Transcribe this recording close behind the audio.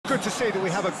good to see that we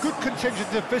have a good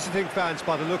contingent of visiting fans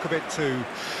by the look of it too.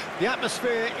 The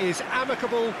atmosphere is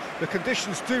amicable, the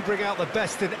conditions do bring out the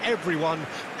best in everyone,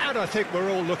 and I think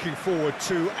we're all looking forward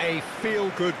to a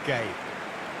feel-good game.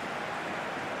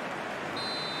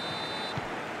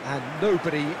 And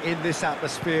nobody in this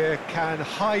atmosphere can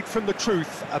hide from the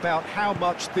truth about how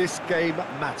much this game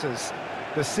matters.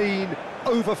 The scene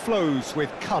overflows with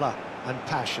colour and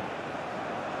passion.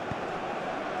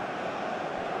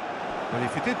 Well,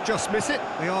 if you did just miss it,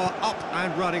 we are up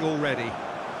and running already.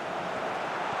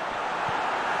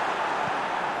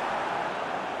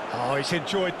 Oh, he's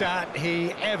enjoyed that.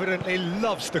 He evidently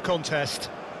loves the contest.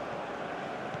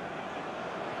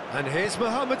 And here's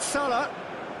Mohamed Salah.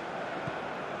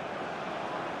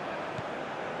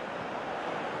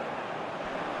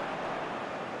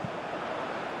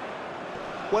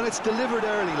 When it's delivered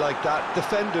early like that,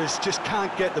 defenders just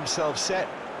can't get themselves set.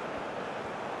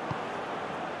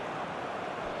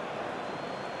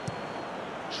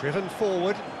 Driven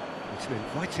forward. It's an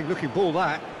inviting looking ball,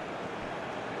 that.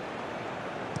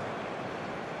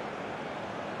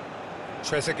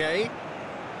 Trezeguet.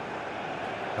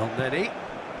 El-Neni.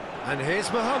 And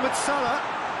here's Mohamed Salah.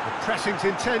 The pressing's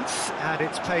intense, and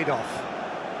it's paid off.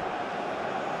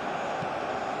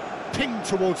 Pinged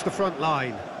towards the front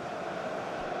line.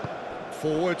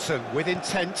 Forwards and with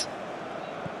intent.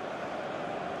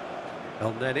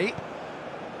 El-Neni.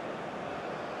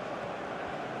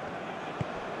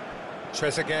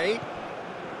 Trezeguet.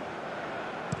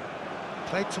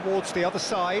 Played towards the other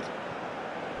side.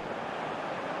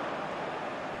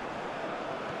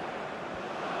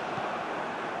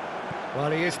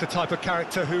 Well, he is the type of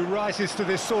character who rises to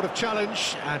this sort of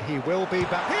challenge, and he will be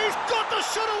back. He's got the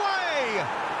shot away!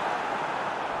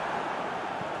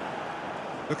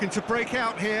 Looking to break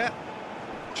out here.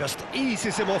 Just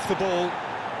eases him off the ball.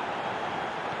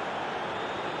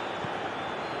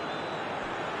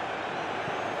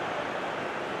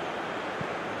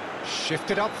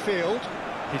 Shifted upfield.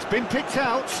 He's been picked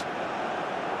out.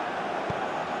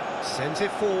 Sends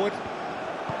it forward.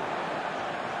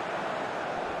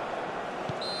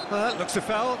 Well, that looks a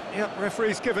foul. Yep,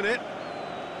 referee's given it.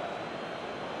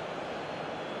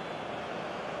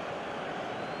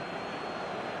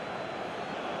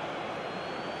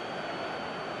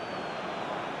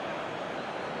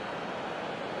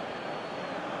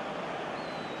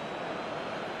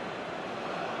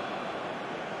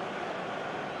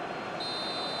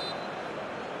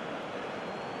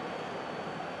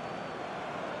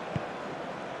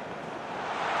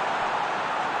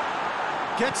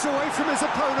 Gets away from his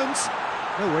opponent.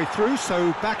 No way through,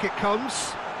 so back it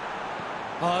comes.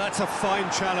 Oh, that's a fine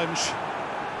challenge.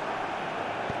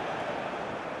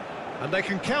 And they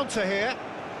can counter here.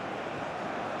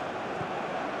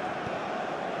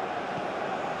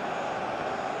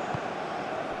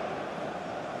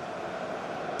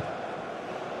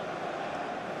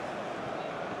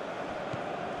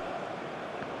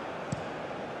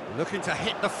 Looking to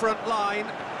hit the front line.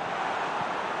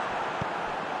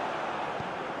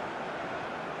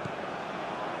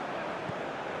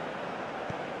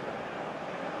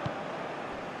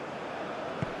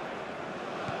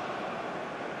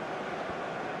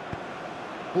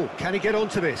 Oh, can he get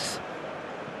onto this?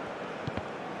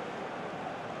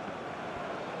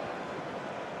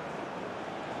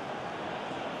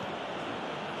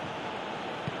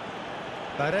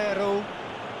 Barrero.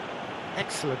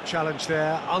 Excellent challenge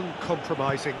there,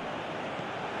 uncompromising.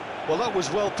 Well, that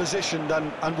was well positioned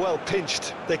and well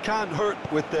pinched. They can't hurt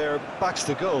with their backs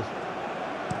to goal.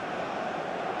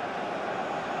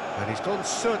 And he's gone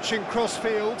searching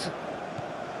crossfield.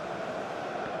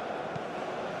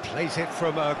 Plays it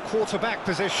from a quarterback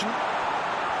position.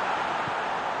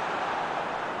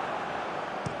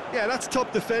 Yeah, that's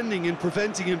top defending and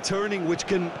preventing him turning, which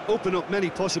can open up many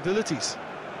possibilities.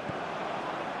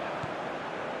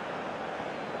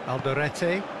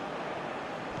 Alderete.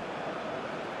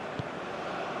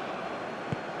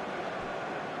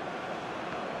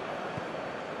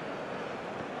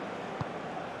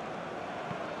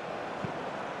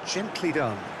 Gently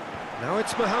done. Now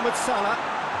it's Mohamed Salah.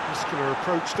 Muscular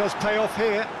approach does pay off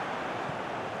here.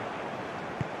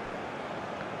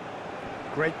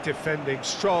 Great defending,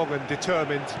 strong and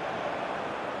determined.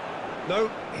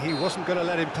 No, he wasn't going to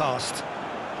let him past.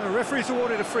 The referee's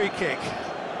awarded a free kick.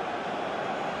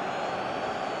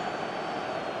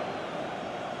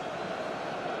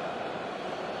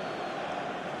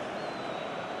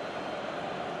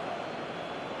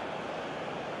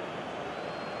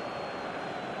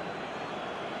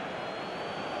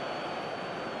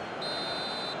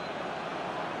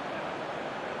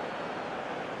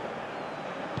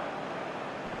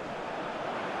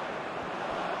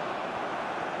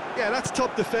 Yeah, that's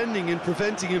top defending and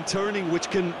preventing him turning, which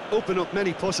can open up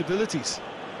many possibilities.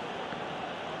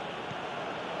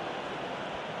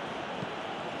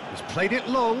 He's played it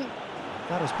long.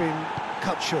 That has been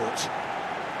cut short.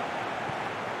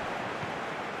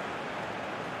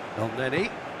 Elneny.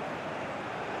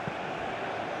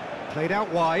 Played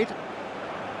out wide.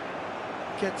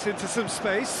 Gets into some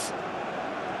space.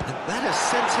 And that has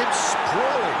sent him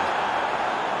sprawling.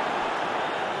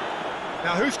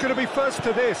 Now who's going to be first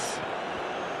to this?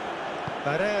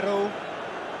 Barrero.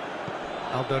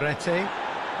 Alderete.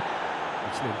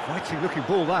 It's an inviting looking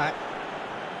ball, that.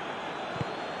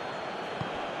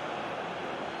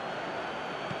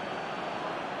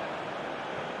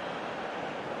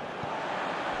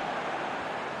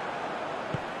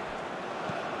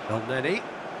 Elneny.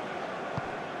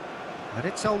 And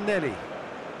it's Elneny.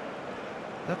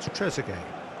 That's Trezeguet.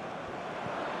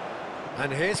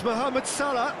 And here's Mohamed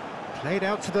Salah. Played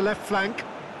out to the left flank.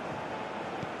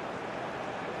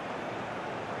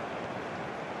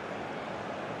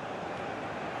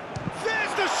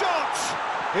 There's the shot!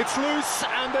 It's loose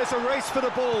and there's a race for the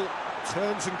ball.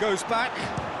 Turns and goes back.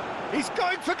 He's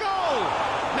going for goal!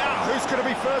 Now who's going to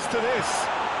be first to this?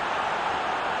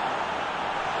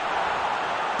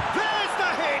 There's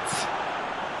the hit!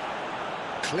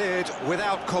 Cleared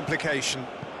without complication.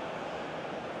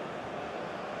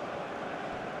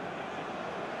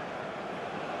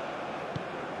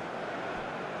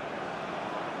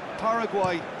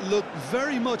 Paraguay look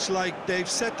very much like they've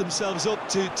set themselves up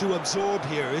to absorb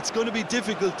here. It's going to be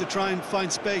difficult to try and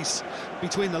find space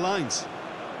between the lines.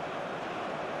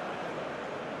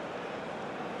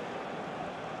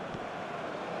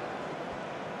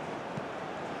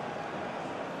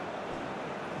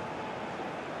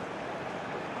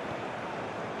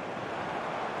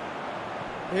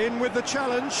 In with the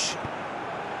challenge.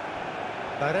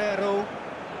 Barrero.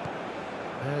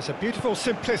 There's a beautiful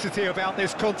simplicity about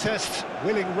this contest.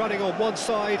 Willing running on one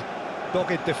side,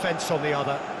 dogged defence on the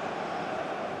other.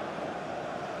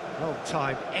 Long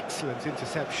time, excellent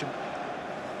interception.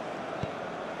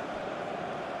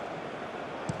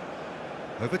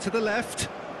 Over to the left.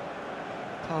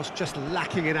 Pass just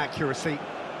lacking in accuracy.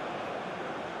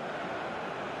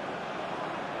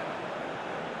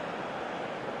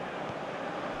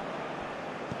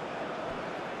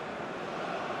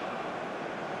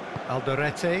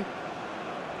 Alderete.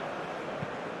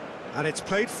 And it's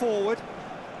played forward.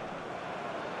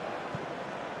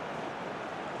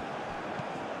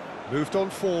 Moved on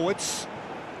forwards.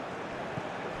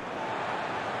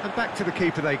 And back to the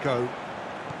keeper they go.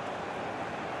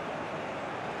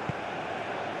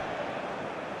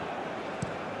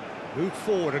 Moved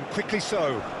forward and quickly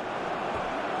so.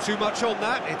 Too much on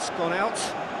that, it's gone out.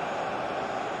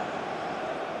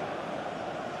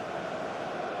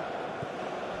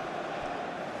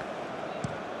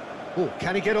 Oh,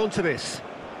 can he get onto this?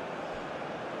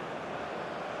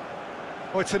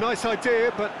 Oh, it's a nice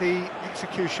idea, but the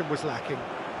execution was lacking.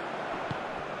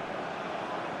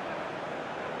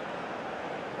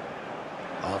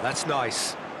 Oh, that's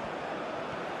nice.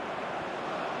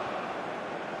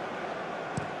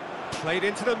 Played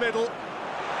into the middle.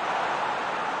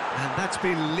 And that's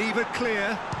been levered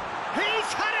clear.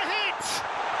 He's had a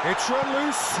hit! It's run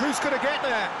loose. Who's going to get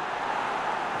there?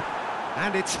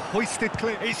 And it's hoisted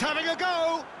clear. He's having a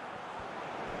go!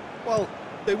 Well,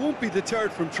 they won't be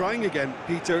deterred from trying again,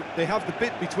 Peter. They have the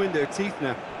bit between their teeth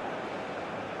now.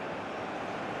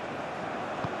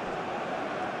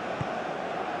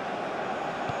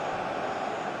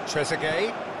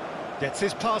 Trezeguet gets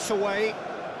his pass away.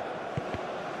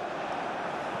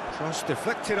 Cross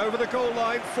deflected over the goal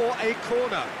line for a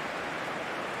corner.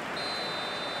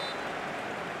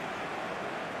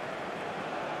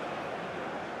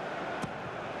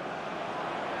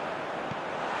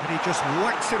 And he just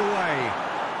whacks it away.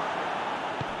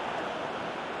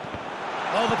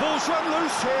 Oh, the ball's run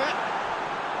loose here.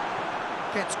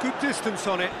 Gets good distance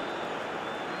on it.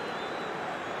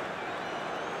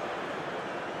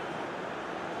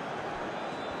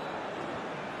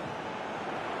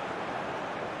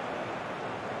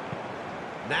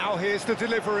 Now here's the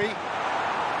delivery.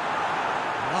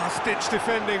 Last-ditch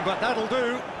defending, but that'll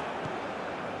do.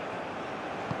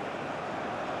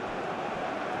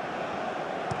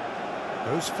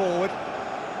 Goes forward.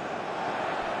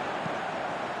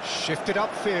 Shifted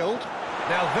upfield.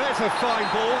 Now there's a fine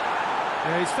ball.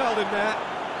 Yeah, he's fouled him there.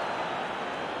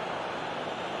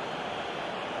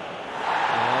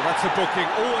 Oh, that's a booking.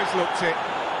 Always looked it.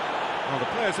 Well, the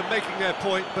players are making their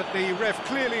point, but the ref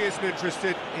clearly isn't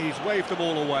interested. He's waved them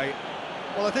all away.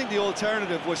 Well, I think the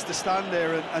alternative was to stand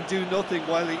there and do nothing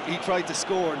while he tried to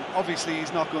score, and obviously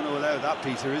he's not going to allow that,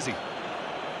 Peter, is he?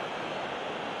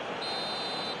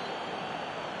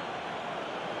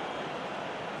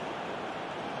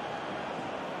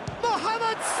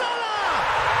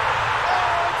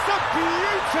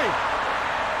 penalty.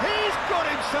 He's got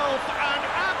himself an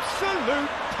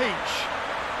absolute peach.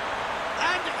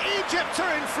 And Egypt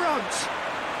are in front.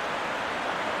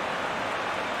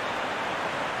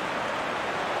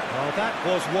 Well, that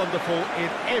was wonderful in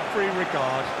every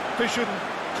regard. Vision,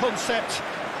 concept,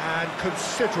 and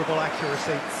considerable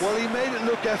accuracy. Well, he made it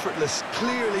look effortless.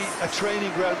 Clearly a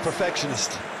training ground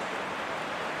perfectionist.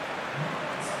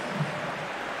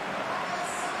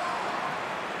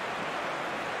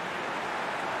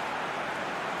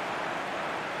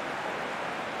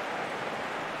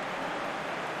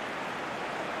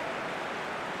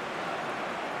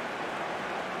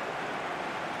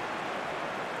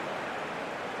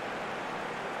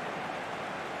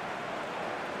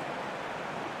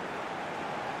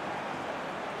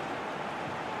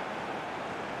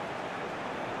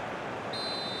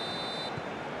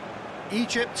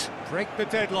 Egypt break the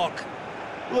deadlock.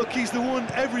 Look, he's the one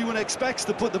everyone expects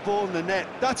to put the ball in the net.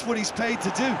 That's what he's paid to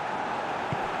do.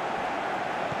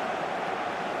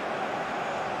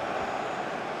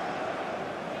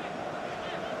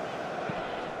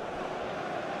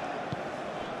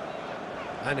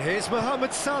 And here's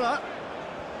Mohamed Salah.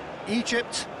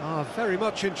 Egypt are very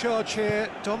much in charge here,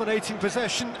 dominating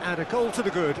possession and a goal to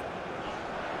the good.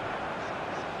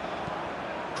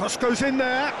 Cross goes in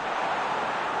there.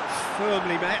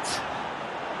 Firmly met.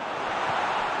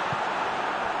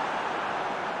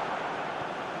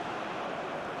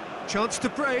 Chance to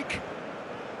break.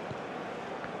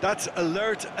 That's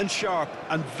alert and sharp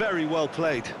and very well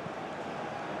played.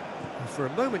 For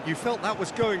a moment you felt that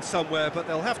was going somewhere, but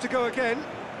they'll have to go again.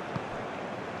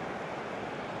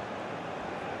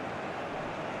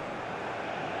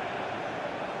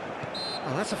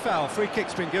 Oh, that's a foul. Free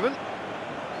kick's been given.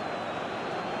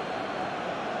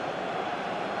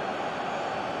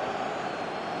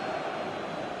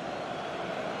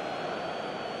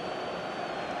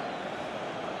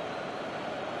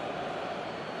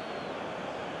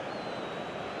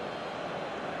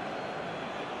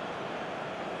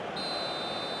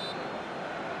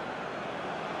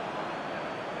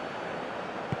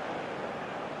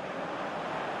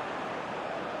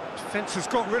 Defence has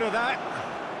got rid of that.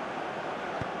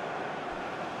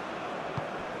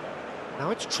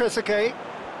 Now it's Trezeguet.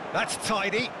 That's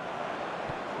tidy.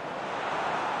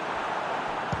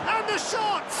 And the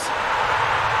shots!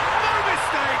 No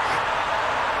mistake!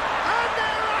 And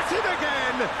they're at it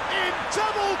again in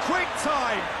double quick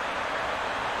time.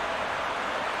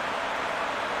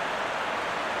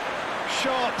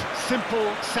 Sharp,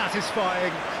 simple,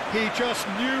 satisfying. He just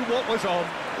knew what was on.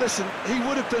 Listen, he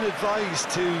would have been advised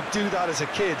to do that as a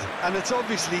kid, and it's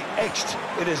obviously etched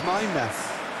in his mind now.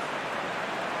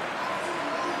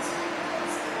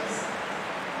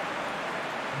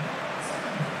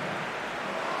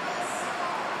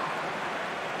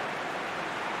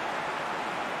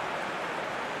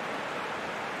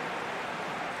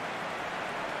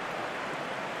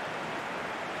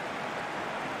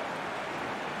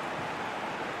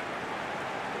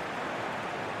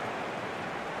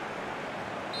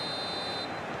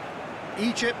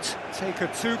 Egypt take a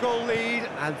 2-goal lead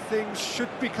and things should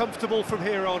be comfortable from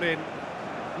here on in.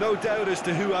 No doubt as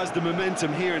to who has the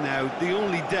momentum here now. The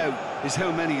only doubt is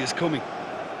how many is coming.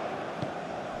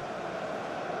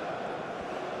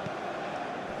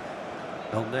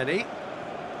 El-Neni.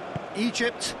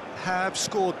 Egypt have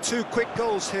scored 2 quick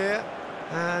goals here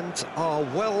and are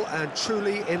well and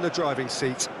truly in the driving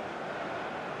seat.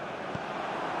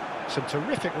 Some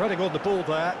terrific running on the ball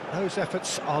there. Those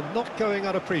efforts are not going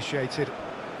unappreciated.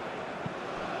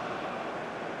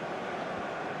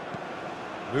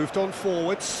 Moved on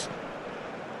forwards.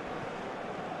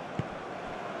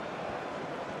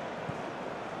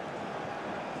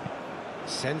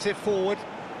 Sends it forward.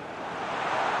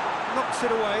 Knocks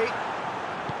it away.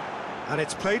 And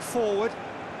it's played forward.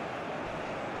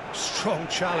 Strong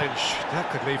challenge. That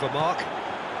could leave a mark.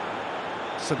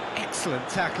 Some excellent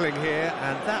tackling here,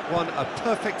 and that one a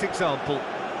perfect example.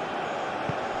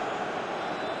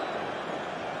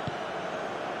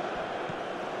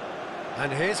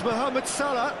 And here's Mohamed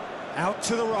Salah, out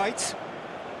to the right.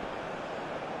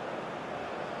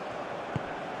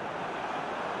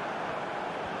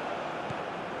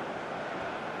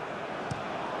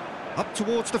 Up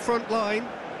towards the front line.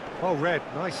 Well read,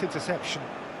 nice interception.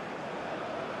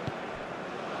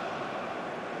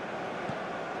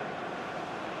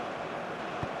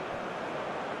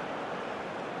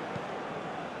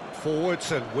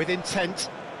 Forwards and with intent.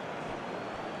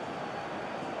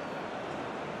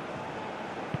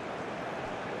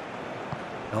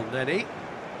 El-Neni.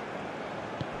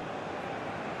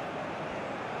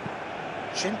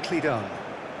 Gently done.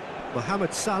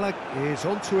 Mohamed Salah is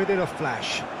onto it in a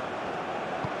flash.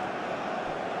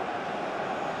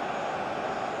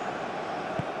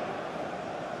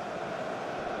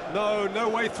 No, no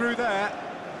way through there.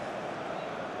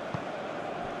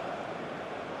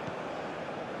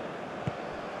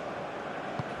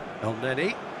 El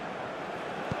Neni.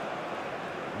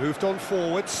 Moved on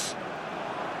forwards.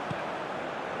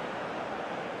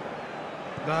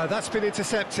 No, that's been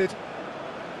intercepted.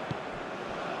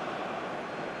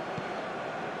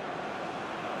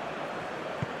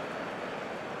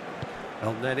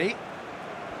 El Neni.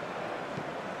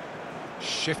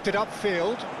 Shifted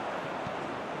upfield.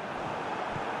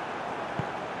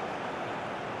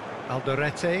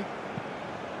 Alderete.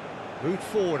 Moved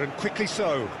forward and quickly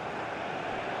so.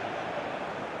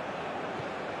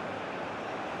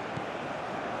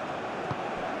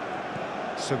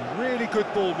 Some really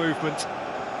good ball movement.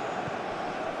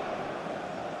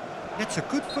 Gets a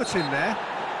good foot in there.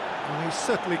 Well, he's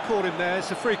certainly caught him there.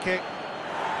 It's a free kick.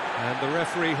 And the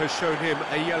referee has shown him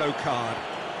a yellow card.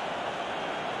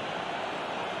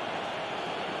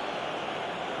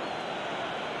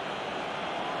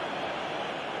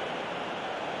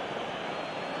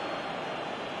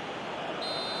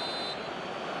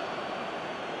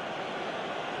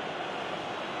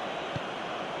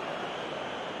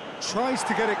 Tries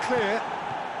to get it clear.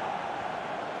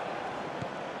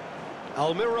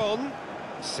 Almiron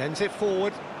sends it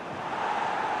forward.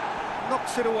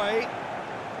 Knocks it away.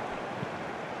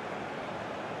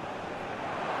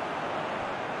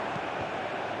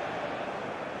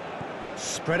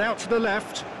 Spread out to the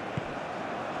left.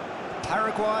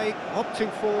 Paraguay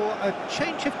opting for a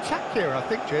change of tack here, I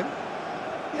think, Jim.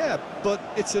 Yeah, but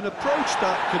it's an approach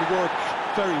that can work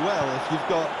very well if you've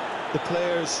got the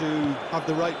players who have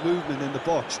the right movement in the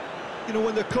box. You know,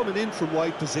 when they're coming in from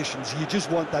wide positions, you just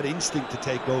want that instinct to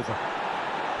take over.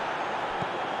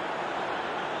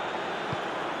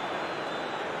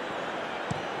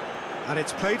 And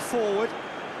it's played forward.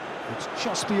 It's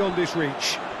just beyond his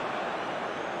reach.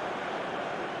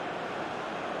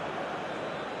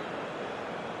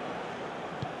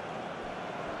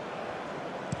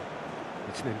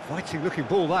 It's an inviting looking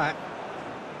ball, that.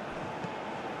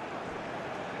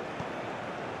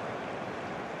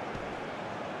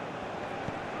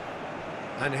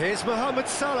 And here's Mohamed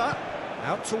Salah,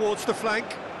 out towards the flank.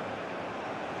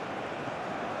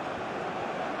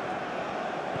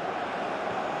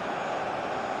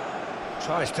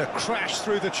 Tries to crash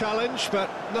through the challenge, but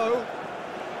no.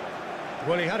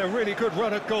 Well, he had a really good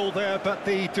run at goal there, but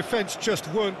the defence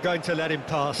just weren't going to let him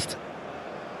past.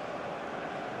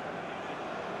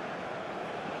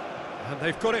 And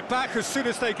they've got it back as soon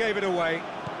as they gave it away.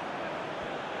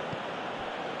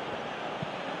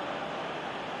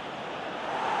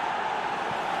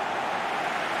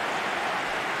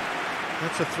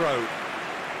 That's a throw.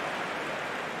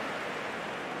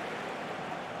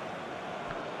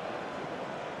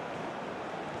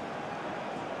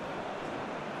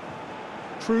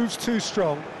 Proves too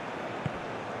strong.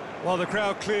 Well, the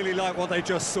crowd clearly like what they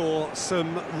just saw.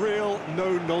 Some real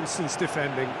no-nonsense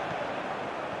defending.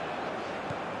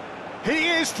 He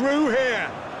is through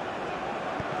here.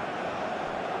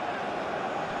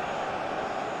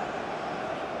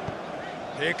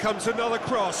 Here comes another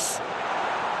cross.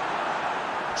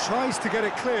 Tries to get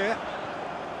it clear.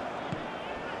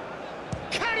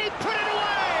 Can he put it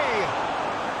away?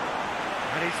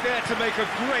 And he's there to make a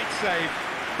great save.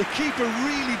 The keeper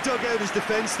really dug out his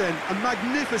defence then. A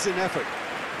magnificent effort.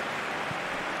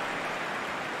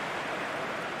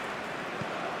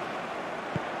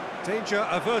 Danger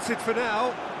averted for now.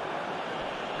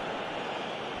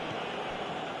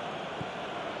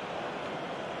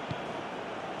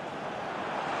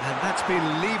 And that's been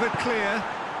levered clear.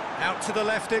 Out to the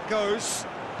left it goes.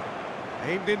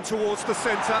 Aimed in towards the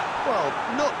centre.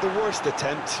 Well, not the worst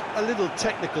attempt. A little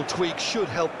technical tweak should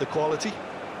help the quality.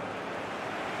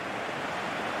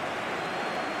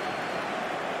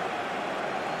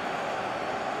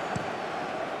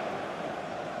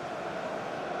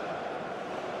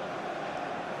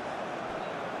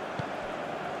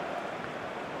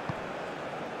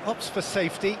 Opts for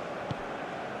safety.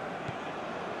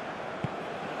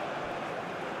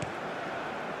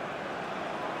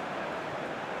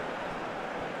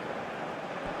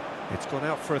 It's gone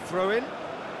out for a throw-in.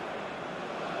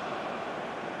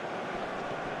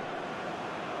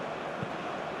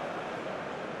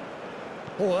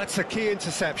 Oh, that's a key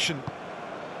interception.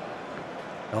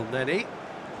 El Neni.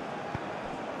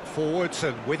 Forwards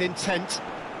and with intent.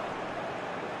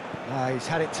 He's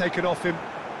had it taken off him.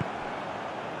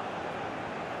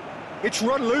 It's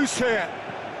run loose here.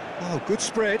 Oh, good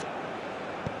spread.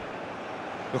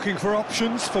 Looking for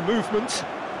options for movement.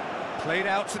 Played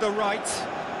out to the right.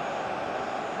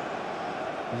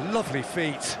 Lovely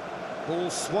feet. Ball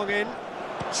swung in.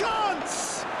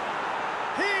 Chance!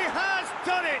 He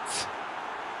it!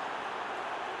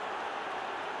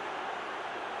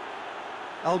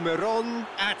 Almiron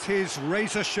at his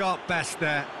razor-sharp best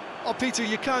there. Oh, Peter,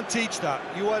 you can't teach that.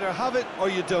 You either have it or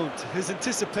you don't. His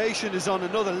anticipation is on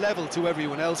another level to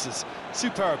everyone else's.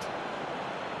 Superb.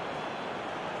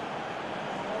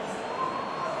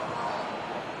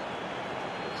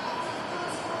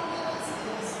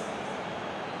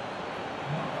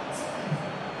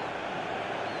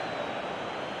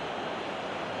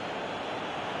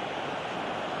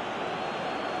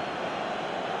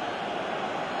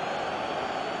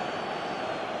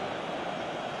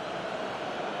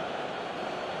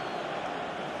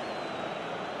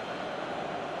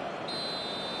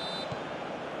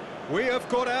 We have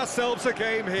got ourselves a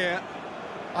game here.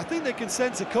 I think they can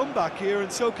sense a comeback here,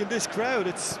 and so can this crowd.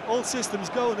 It's all systems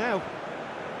go now.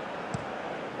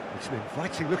 It's an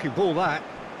inviting-looking ball, that.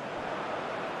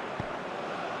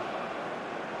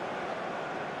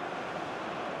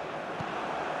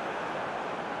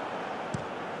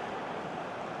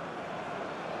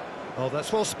 Oh,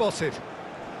 that's well spotted.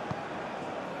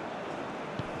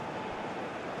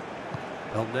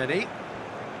 El Neni.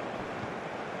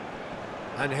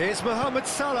 And here's Mohamed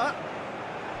Salah.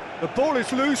 The ball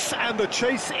is loose and the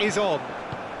chase is on.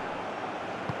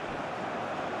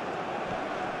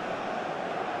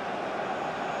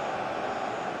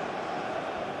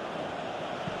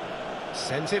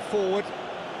 Sends it forward.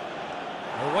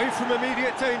 Away from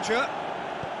immediate danger.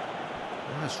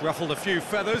 That's ruffled a few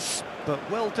feathers, but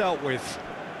well dealt with.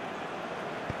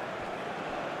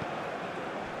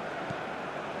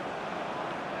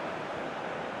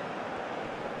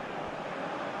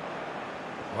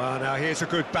 Well, now here's a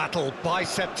good battle,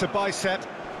 bicep to bicep.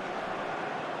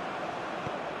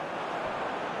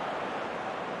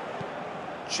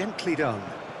 Gently done.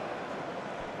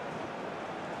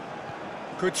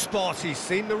 Good spot, he's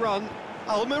seen the run.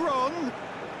 Almiron.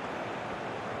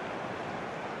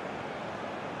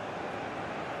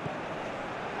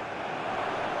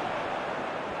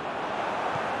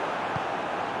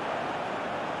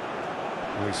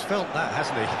 Well, he's felt that,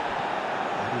 hasn't he?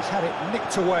 And he's had it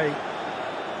nicked away.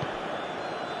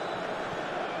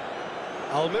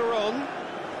 Almiron.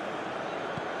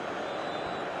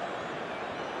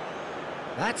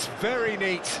 That's very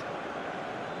neat.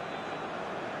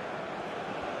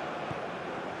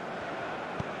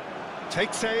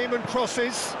 Takes aim and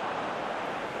crosses.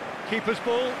 Keeper's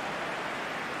ball.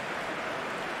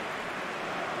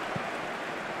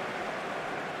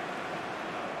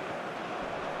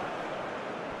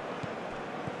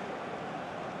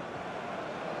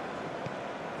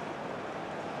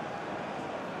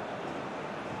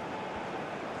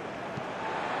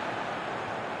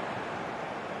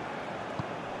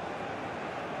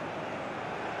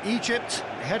 Egypt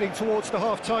heading towards the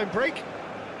half-time break.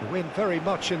 The wind very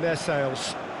much in their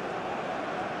sails.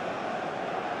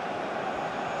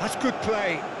 That's good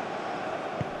play.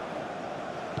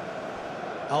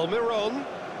 Almiron.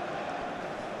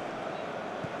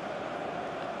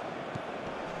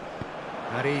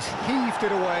 And he's heaved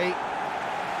it away.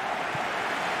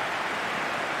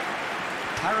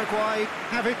 Paraguay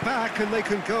have it back and they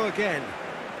can go again.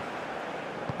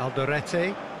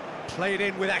 Alderete played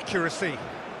in with accuracy.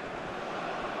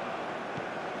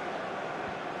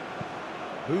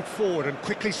 Moved forward and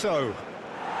quickly so.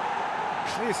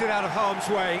 Clears it out of harm's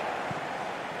way.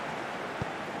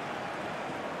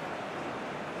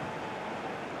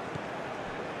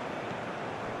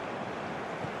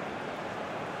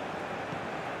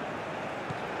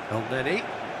 El Neni.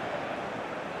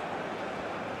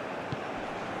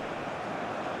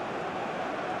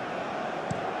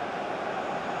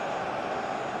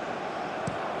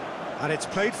 And it's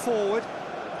played forward.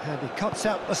 And he cuts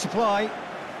out the supply.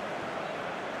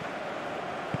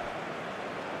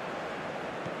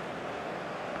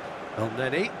 El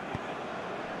Neni.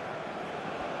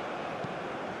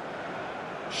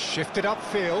 Shifted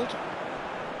upfield.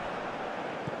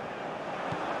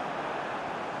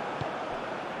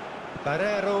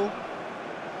 Barrero.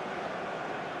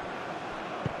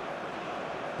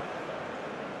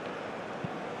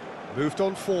 Moved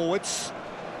on forwards.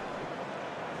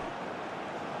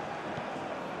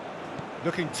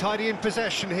 Looking tidy in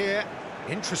possession here.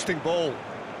 Interesting ball.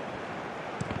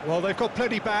 Well, they've got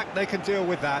plenty back, they can deal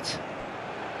with that.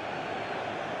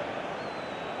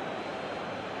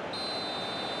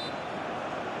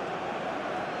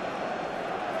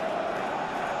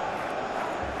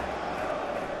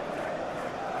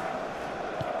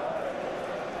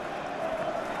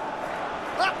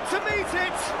 Up to meet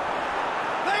it!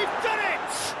 They've done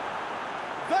it!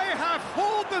 They have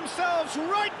hauled themselves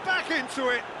right back into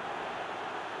it!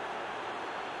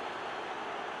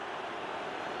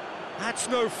 That's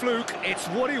no fluke, it's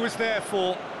what he was there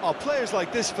for. Oh, players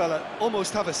like this fella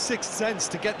almost have a sixth sense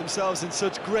to get themselves in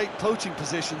such great poaching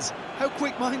positions. How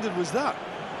quick-minded was that?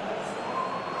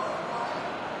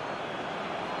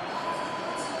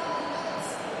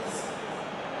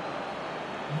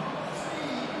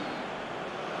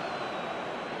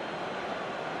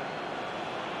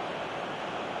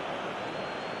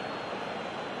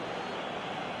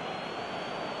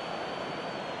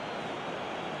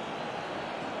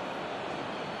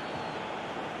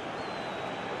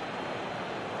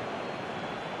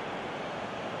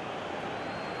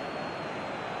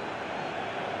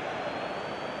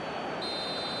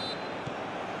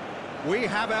 We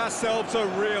have ourselves a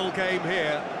real game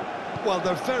here. Well,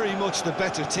 they're very much the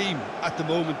better team at the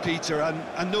moment, Peter,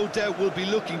 and no doubt will be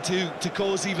looking to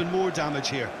cause even more damage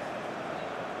here.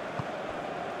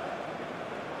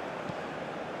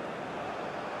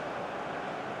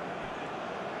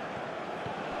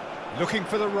 Looking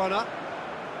for the runner.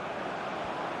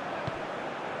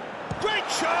 Great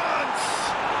chance!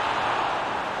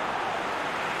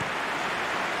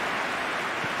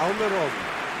 Almiron.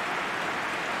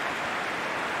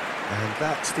 And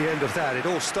that's the end of that. It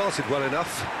all started well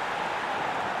enough.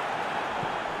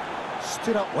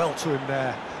 Stood up well to him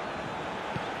there.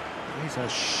 He's a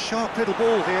sharp little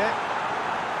ball here.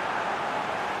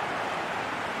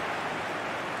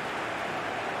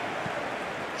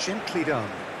 Gently done.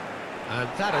 And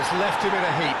that has left him in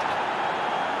a heap.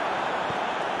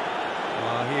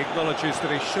 He acknowledges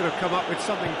that he should have come up with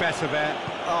something better there.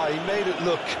 He made it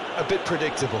look a bit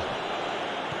predictable.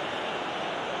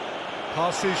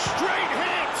 Passes straight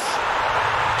hits!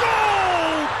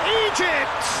 Goal!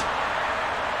 Egypt!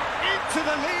 Into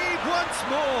the lead once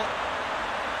more.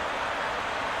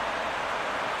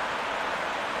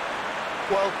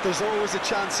 Well, there's always a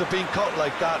chance of being caught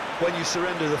like that when you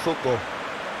surrender the football.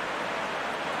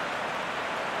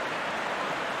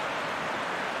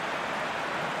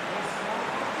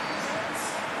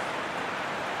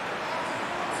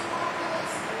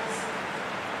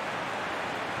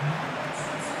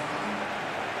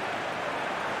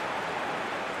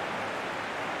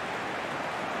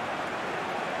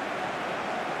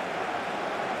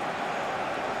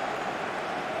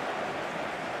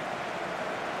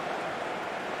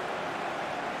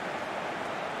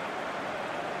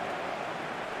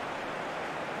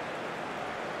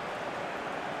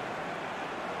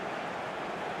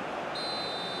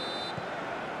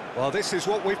 Well, this is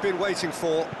what we've been waiting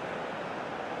for.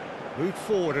 Moved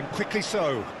forward and quickly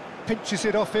so. Pinches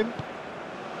it off him.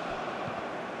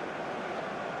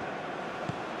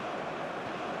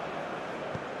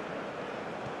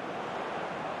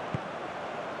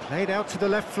 Played out to the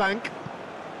left flank.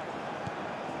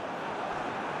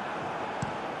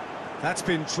 That's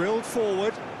been drilled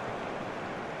forward.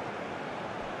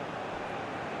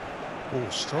 Oh,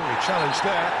 strongly challenged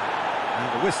there.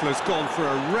 And the whistler's gone for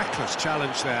a reckless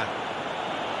challenge there.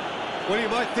 Well, you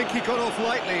might think he got off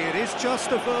lightly. It is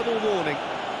just a verbal warning.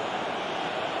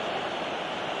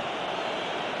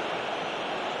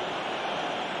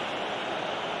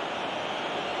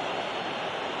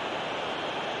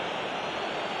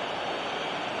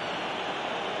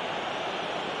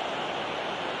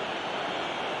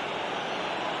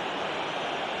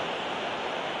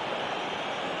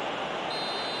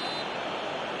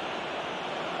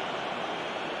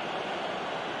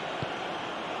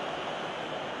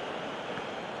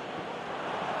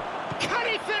 Can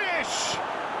he finish?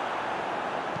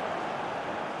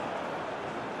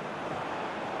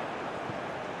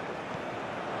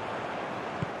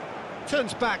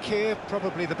 Turns back here,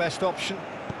 probably the best option.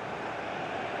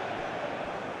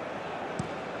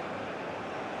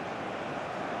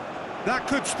 That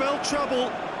could spell trouble.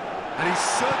 And he's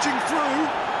surging through.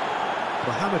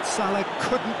 Mohamed Salah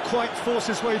couldn't quite force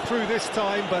his way through this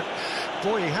time, but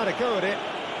boy, he had a go at it.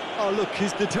 Oh, look,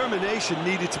 his determination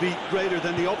needed to be greater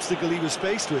than the obstacle he was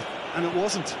faced with, and it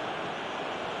wasn't.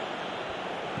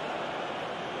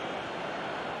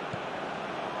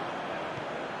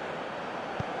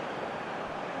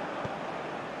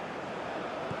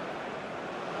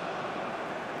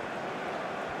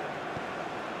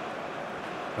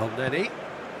 El Neni.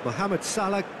 Mohamed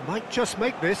Salah might just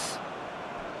make this.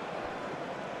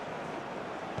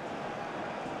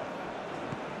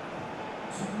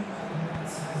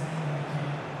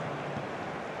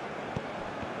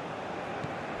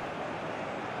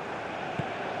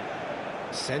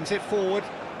 Sends it forward.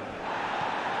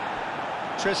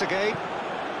 Trezeguet.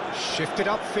 Shifted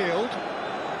upfield.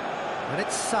 And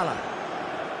it's Salah.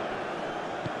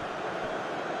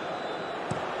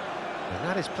 And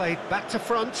that is played back to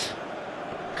front.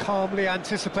 Calmly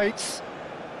anticipates.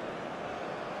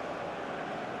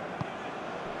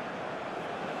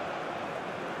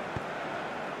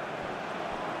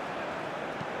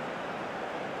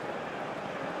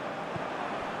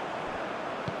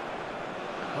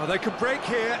 Oh, they can break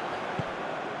here.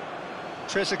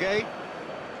 Trezeguet.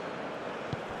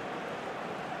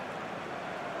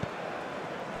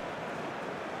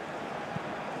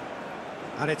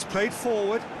 And it's played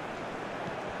forward.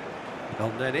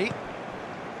 Elneny.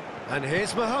 And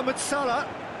here's Mohamed Salah.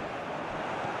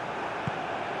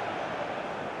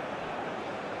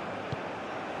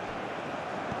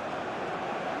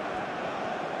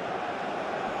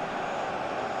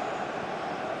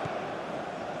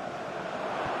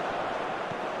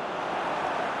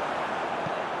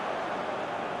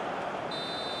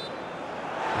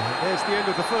 And there's the end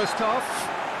of the first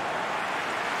half.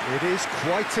 It is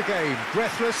quite a game,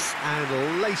 breathless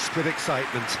and laced with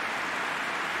excitement.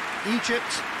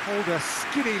 Egypt hold a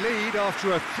skinny lead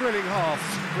after a thrilling half.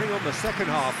 Bring on the second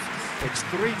half. It's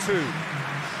 3-2.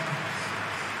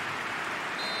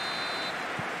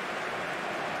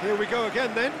 Here we go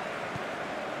again then.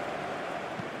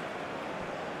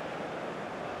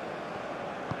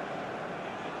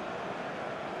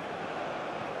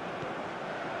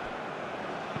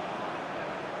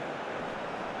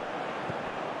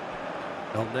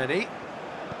 Elneny.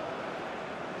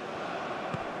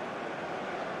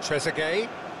 Trezeguet.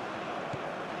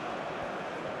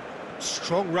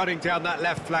 Strong running down that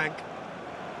left flank.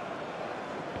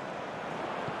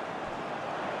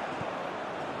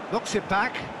 Knocks it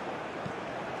back.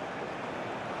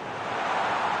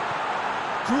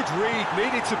 Good read,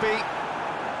 needed to be.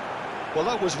 Well,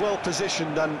 that was well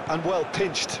positioned and well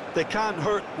pinched. They can't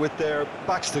hurt with their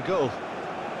backs to goal.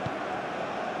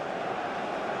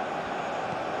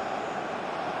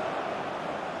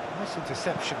 Nice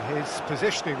interception, his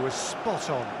positioning was spot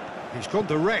on. He's gone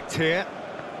direct here.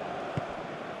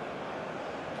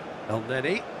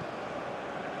 Elneny.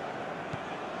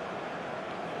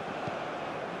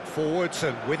 Forwards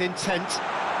and with intent.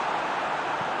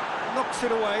 Knocks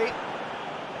it away.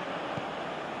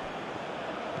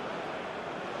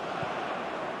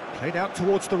 Played out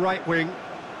towards the right wing.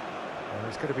 Oh,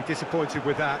 he's going to be disappointed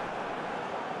with that.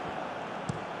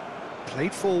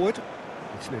 Played forward.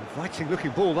 It's an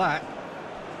inviting-looking ball, that.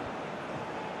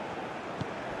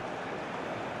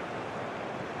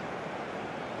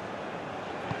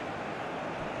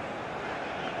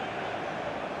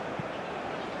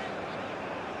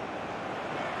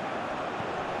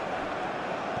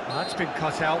 That's been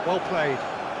cut out, well played.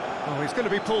 Oh, he's going to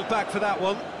be pulled back for that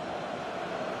one.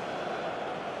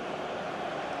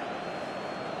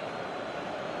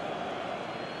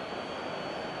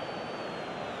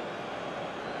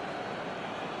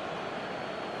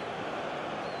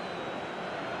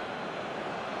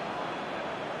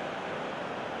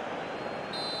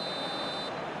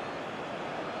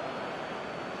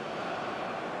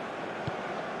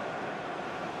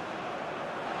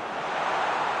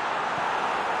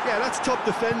 Yeah, that's top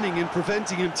defending and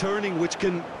preventing him turning, which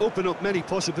can open up many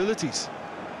possibilities.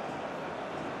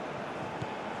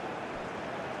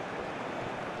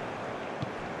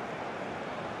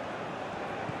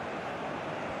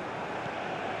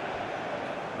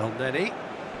 Elneny.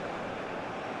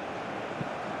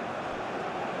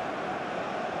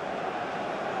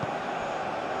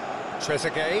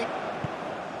 Trezeguet.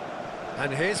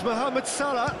 And here's Mohamed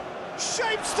Salah.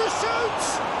 Shapes to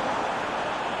shoot!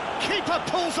 Keeper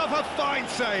pulls off a fine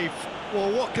save.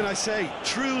 Well, what can I say?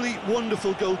 Truly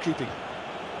wonderful goalkeeping.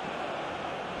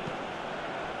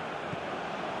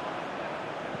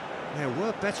 There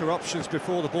were better options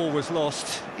before the ball was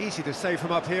lost. Easy to save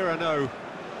from up here, I know.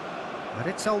 But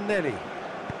it's Elneny.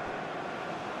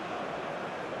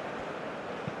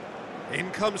 In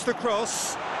comes the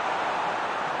cross.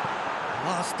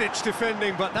 Last-ditch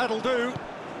defending, but that'll do.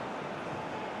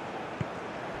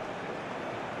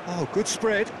 Oh, good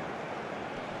spread.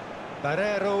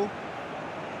 Barrero.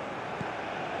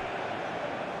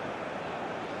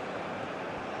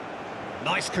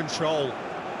 Nice control.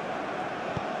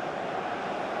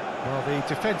 Well, the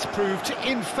defence proved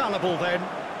infallible then,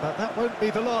 but that won't be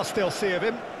the last they'll see of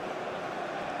him.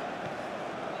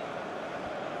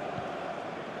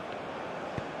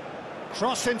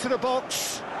 Cross into the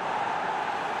box.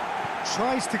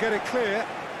 Tries to get it clear.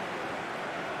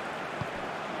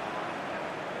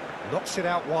 Knocks it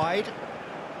out wide.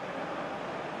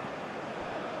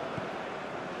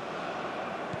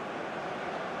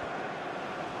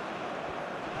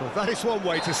 Well, that is one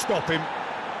way to stop him.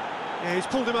 Yeah, he's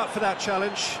pulled him up for that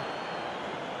challenge.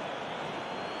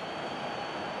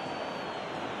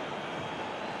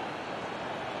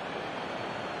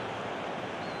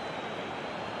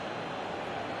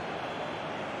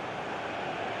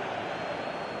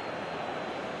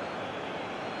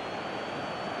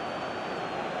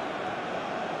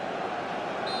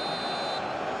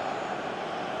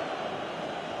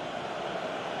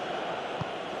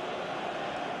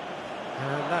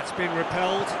 And that's been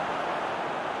repelled.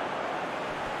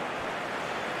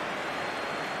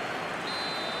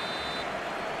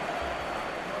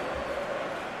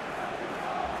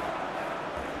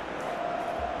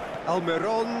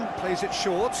 Almiron plays it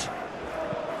short.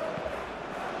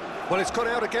 Well, it's gone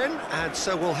out again, and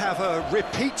so we'll have a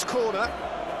repeat corner.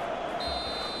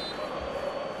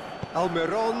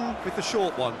 Almiron with the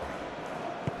short one.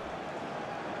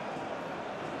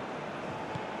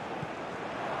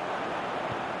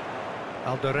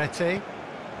 Alderete.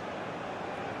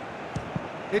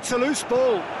 It's a loose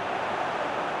ball.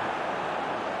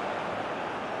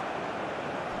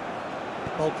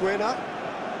 Balbuena.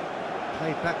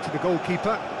 Played back to the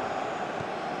goalkeeper.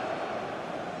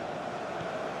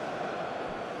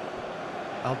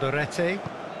 Alderete.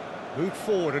 Moved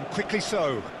forward and quickly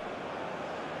so.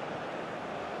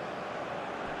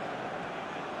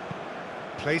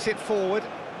 Plays it forward.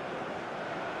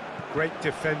 Great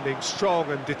defending, strong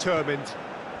and determined.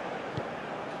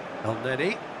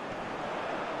 El-Neni.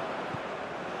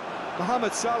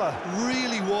 Mohamed Salah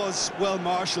really was well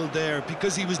marshalled there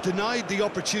because he was denied the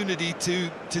opportunity to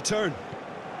turn.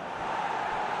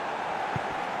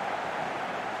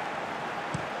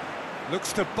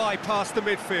 Looks to bypass the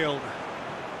midfield.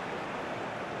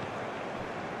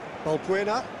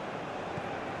 Balbuena.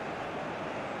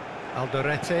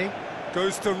 Alderete.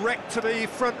 Goes direct to the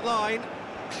front line.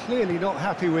 Clearly not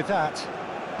happy with that.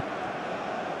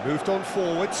 Moved on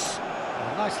forwards.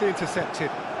 Nicely intercepted.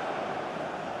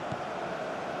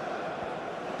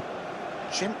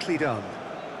 Gently done.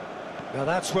 Now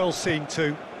that's well seen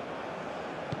too.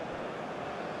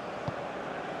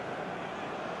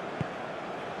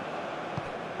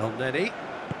 El-Neni.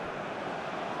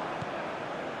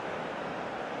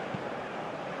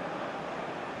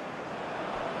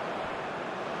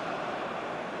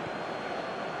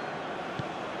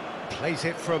 Plays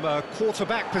it from a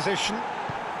quarterback position.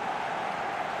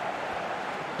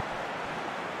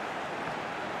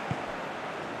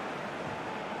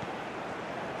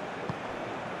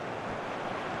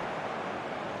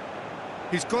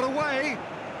 He's got away.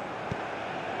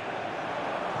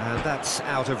 And that's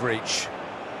out of reach.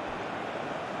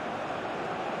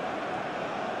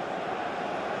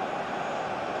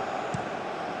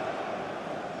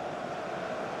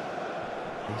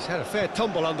 He's had a fair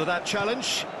tumble under that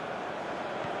challenge.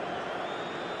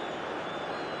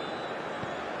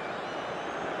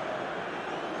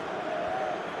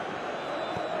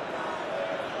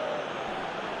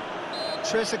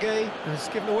 Trezeguet has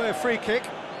given away a free kick.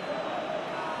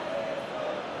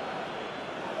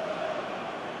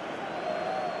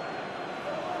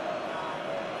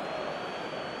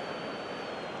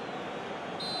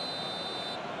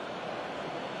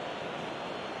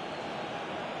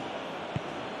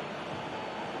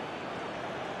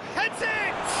 Heads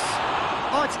it!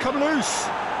 Oh, it's come loose.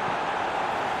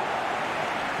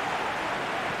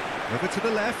 Over to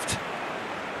the left.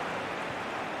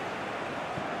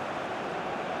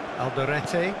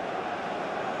 Alderete.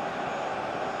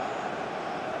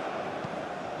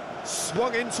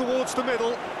 Swung in towards the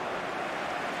middle.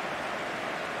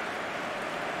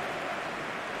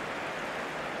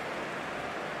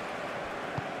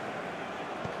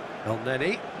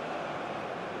 El-Neni.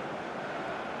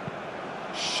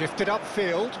 Shifted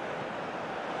upfield.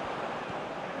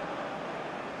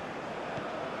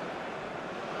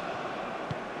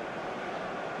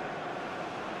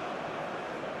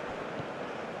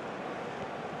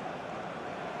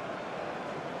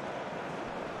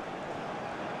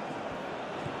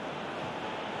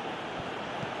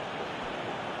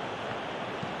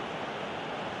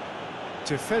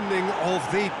 Defending of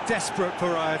the desperate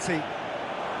variety.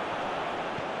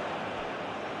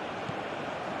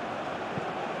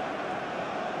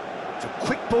 It's a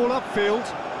quick ball upfield.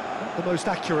 Not the most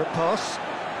accurate pass.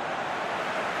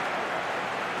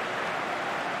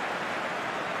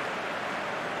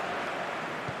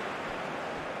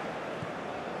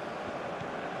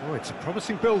 Oh, it's a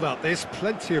promising build-up, this.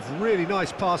 Plenty of really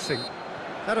nice passing.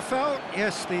 That a foul?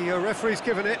 Yes, the referee's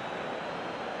given it.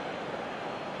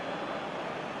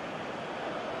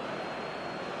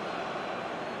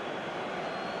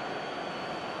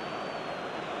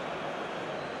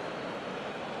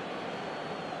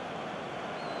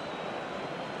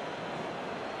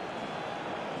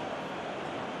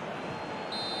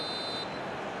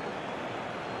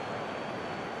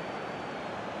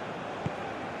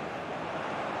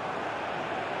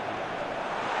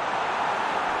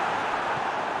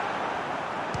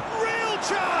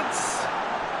 Chance!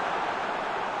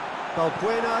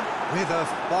 Balbuena with a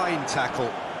fine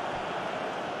tackle.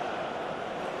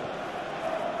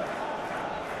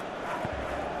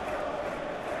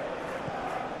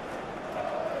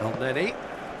 Elneny,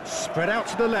 spread out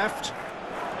to the left.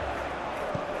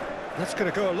 That's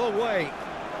going to go a long way.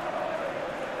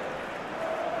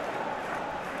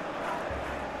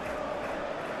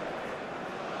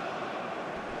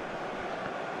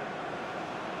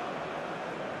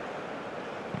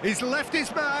 He's left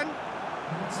his man.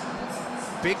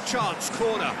 Big chance,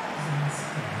 corner.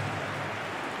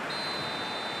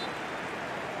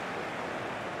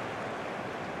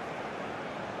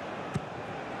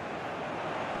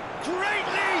 Great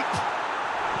leap!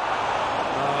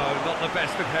 Oh, not the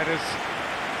best of headers.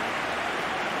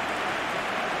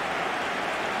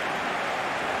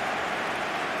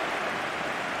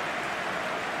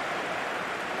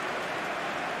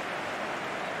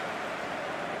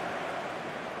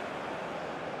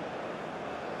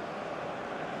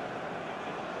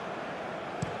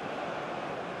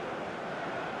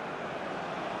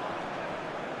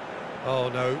 Oh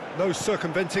no, no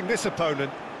circumventing this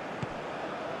opponent.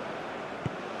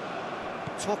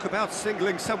 Talk about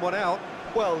singling someone out.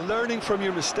 Well, learning from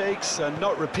your mistakes and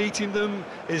not repeating them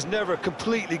is never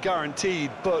completely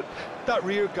guaranteed, but that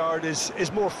rear guard is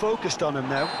more focused on him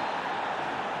now.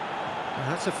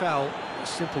 And that's a foul. A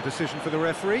simple decision for the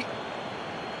referee.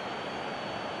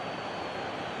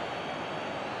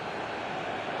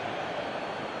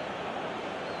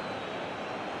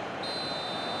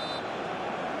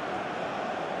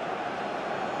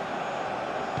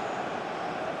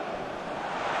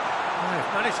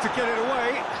 Managed to get it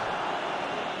away.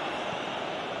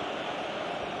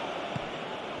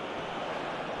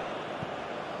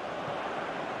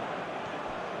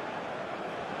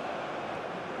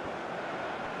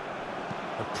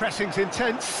 The pressing's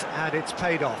intense and it's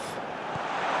paid off.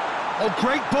 Oh,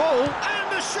 great ball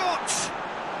and the shot!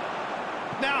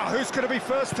 Now, who's going to be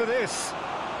first to this?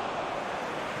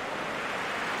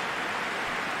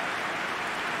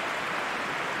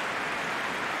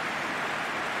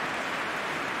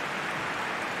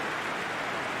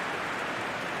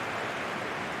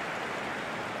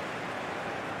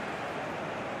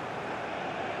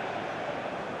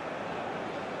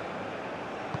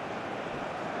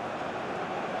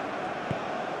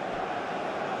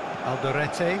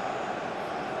 Alderete,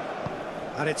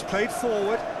 and it's played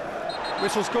forward.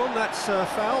 Whistle's gone, that's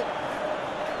foul.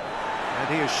 And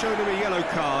he has shown him a yellow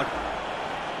card.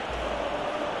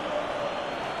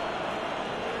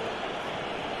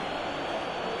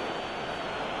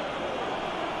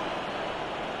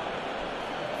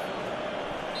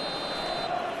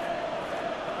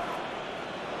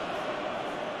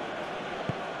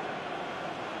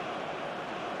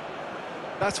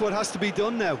 That's what has to be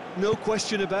done now, no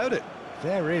question about it.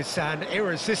 There is an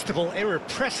irresistible,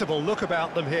 irrepressible look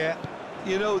about them here.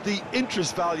 You know, the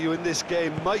interest value in this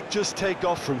game might just take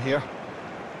off from here.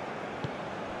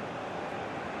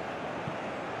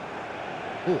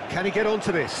 Oh, can he get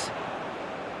onto this?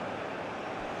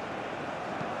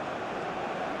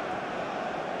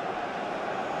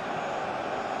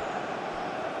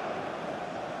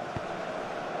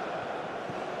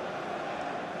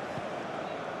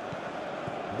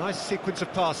 Nice sequence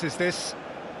of passes, this.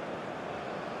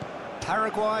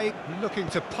 Paraguay looking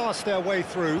to pass their way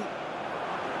through.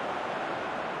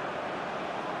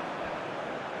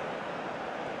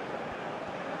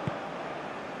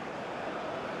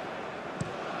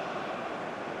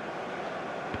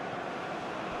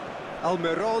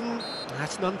 Almiron,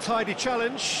 that's an untidy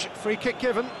challenge. Free kick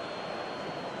given.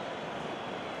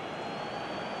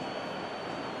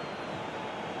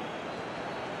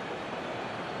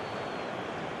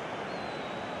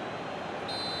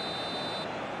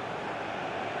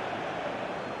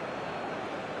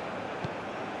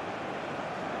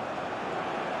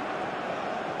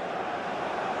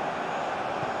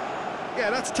 Yeah,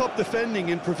 that's top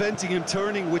defending and preventing him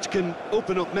turning, which can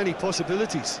open up many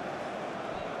possibilities.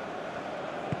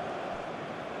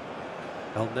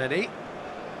 Elneny.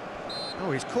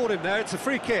 Oh, he's caught him there, it's a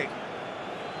free kick.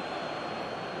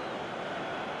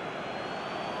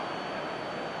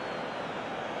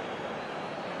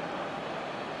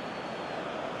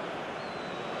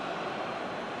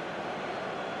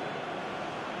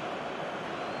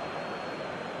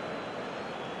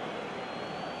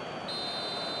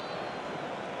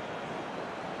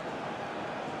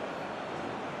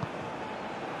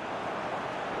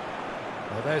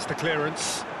 Well, there's the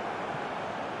clearance.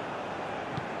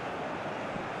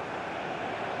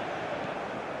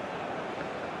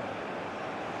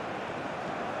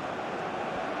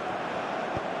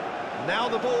 Now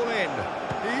the ball in.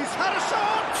 He's had a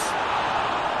shot!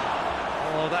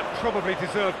 Oh, that probably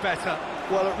deserved better.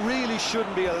 Well, it really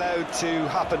shouldn't be allowed to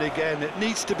happen again. It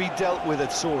needs to be dealt with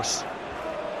at source.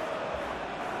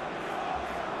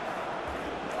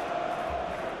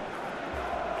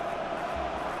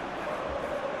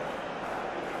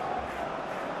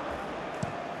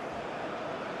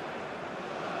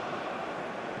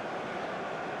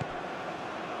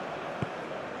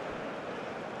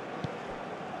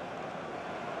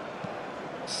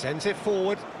 Sends it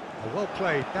forward. Oh, well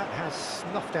played. That has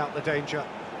snuffed out the danger.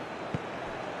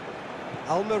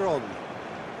 Almiron.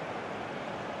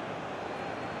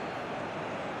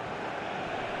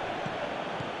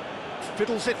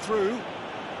 Fiddles it through.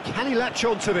 Can he latch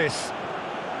on to this?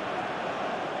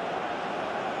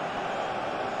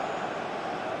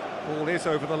 Ball is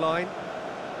over the line.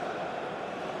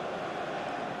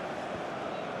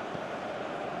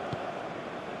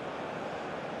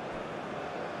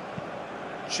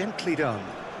 Gently done.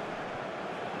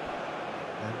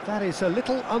 And that is a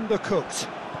little undercooked.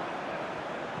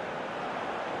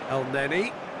 El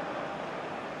Neni.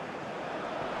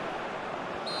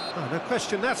 Oh, no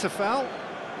question, that's a foul.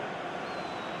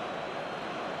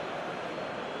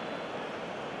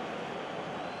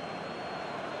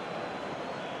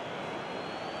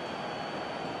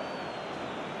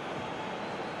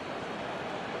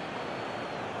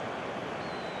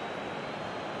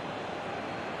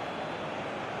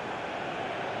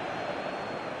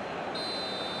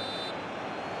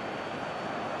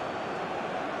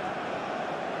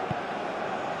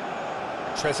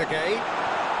 Trezeguet.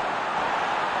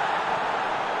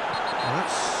 Oh,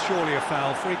 that's surely a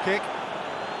foul. Free kick.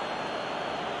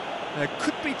 There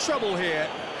could be trouble here,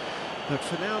 but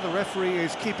for now the referee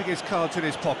is keeping his cards in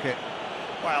his pocket.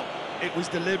 Well, it was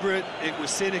deliberate, it was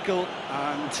cynical,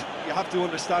 and you have to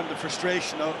understand the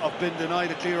frustration of being denied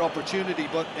a clear opportunity,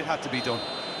 but it had to be done.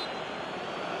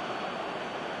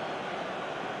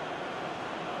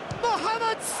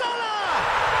 Mohamed Salah!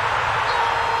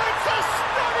 Oh, it's a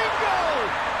stunning goal!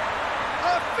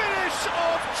 A finish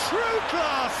of true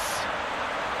class!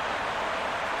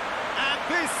 And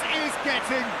this is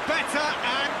getting better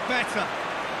and better.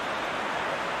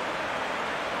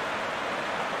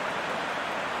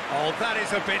 Oh, that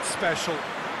is a bit special.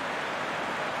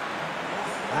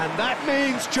 And that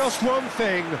means just one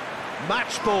thing,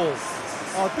 match ball.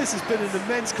 Oh, this has been an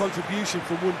immense contribution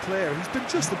from one player. He's been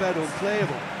just about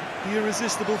unplayable. The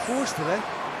irresistible force today.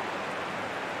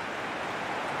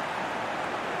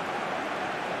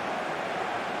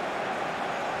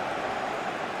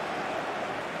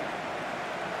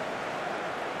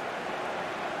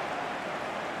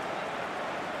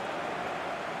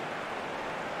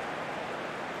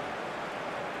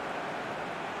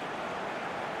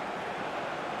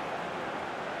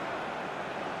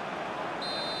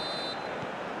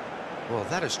 Well,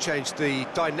 that has changed the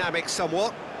dynamic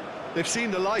somewhat. They've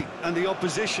seen the light, and the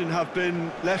opposition have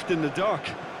been left in the dark.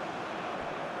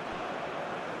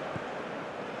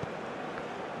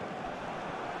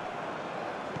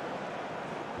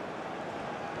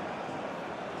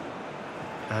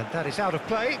 And that is out of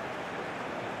play.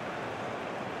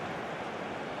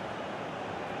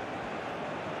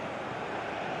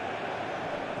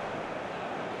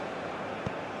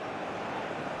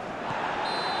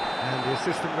 And the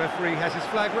assistant referee has his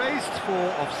flag raised for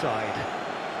offside.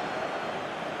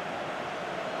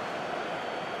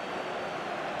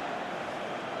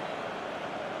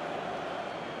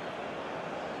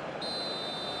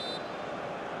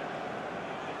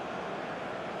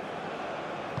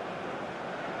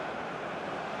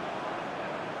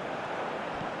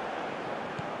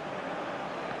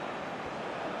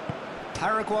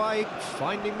 Paraguay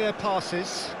finding their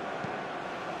passes.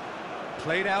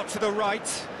 Played out to the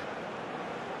right.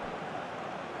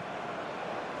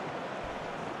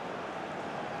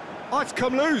 Oh, it's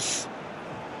come loose.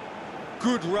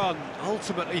 Good run,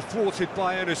 ultimately thwarted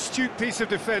by an astute piece of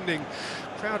defending.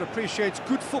 Crowd appreciates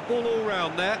good football all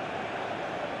round there.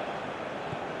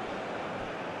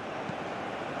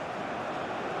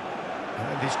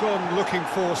 And he's gone looking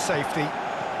for safety.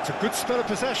 It's a good spell of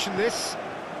possession, this.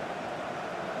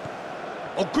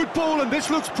 Oh, good ball, and this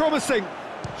looks promising.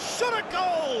 Shot at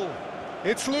goal!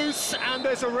 It's loose, and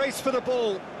there's a race for the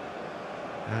ball.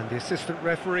 And the assistant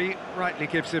referee rightly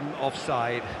gives him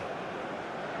offside.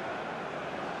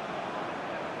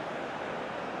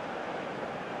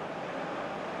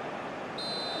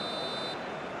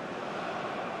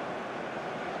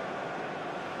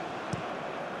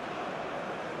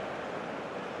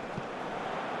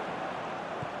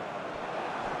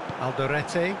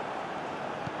 Alderete.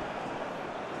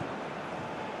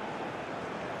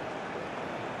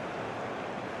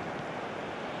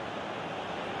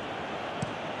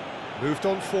 Moved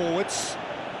on forwards.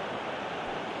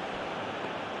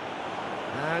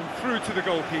 And through to the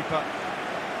goalkeeper.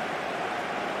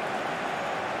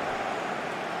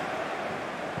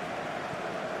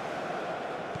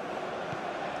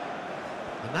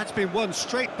 And that's been won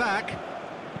straight back.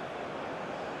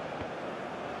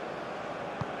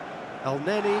 El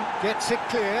Neni gets it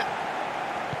clear.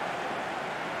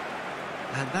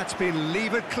 And that's been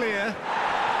levered clear.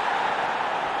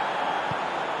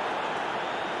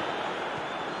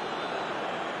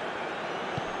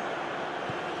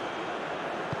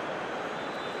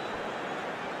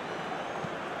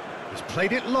 He's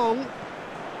played it long.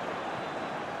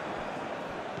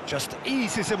 Just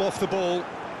eases him off the ball.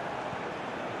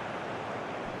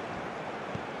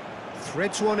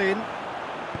 Threads one in.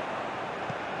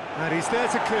 And he's there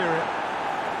to clear it.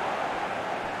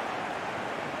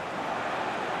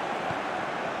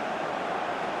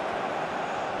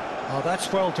 Oh,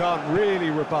 that's well done, really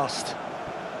robust.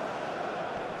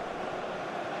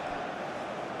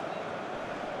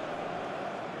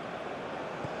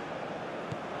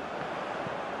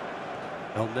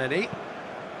 El-Neni.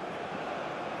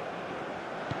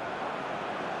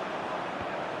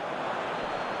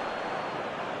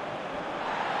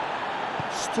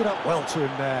 Stood up well to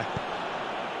him there.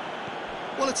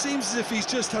 Well, it seems as if he's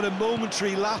just had a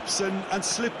momentary lapse and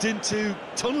slipped into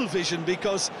tunnel vision,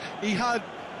 because he had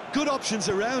good options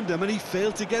around him and he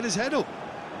failed to get his head up.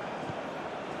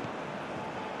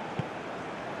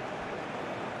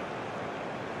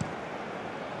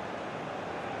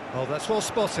 Oh, that's well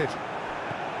spotted.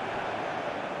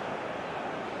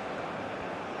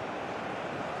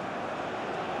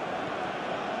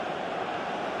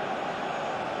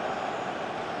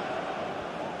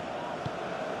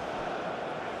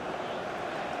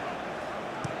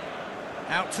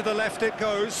 Out to the left it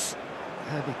goes,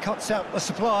 and he cuts out the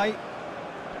supply.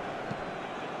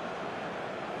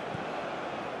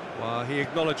 Well, he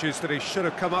acknowledges that he should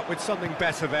have come up with something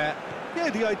better there. Yeah,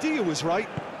 the idea was right,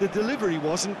 the delivery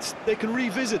wasn't. They can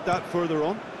revisit that further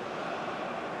on.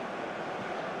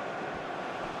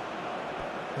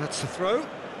 That's the throw.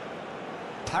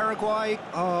 Paraguay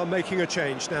are making a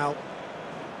change now.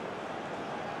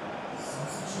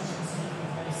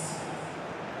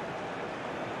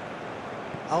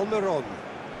 Almiron.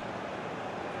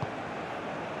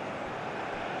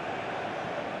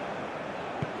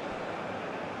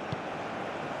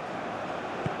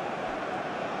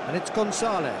 And it's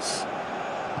Gonzalez.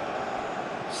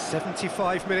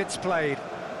 75 minutes played.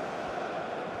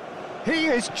 He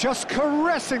is just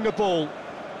caressing the ball.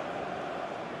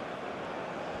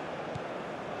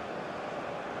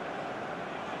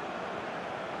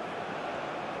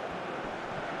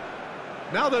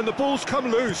 Now then, the ball's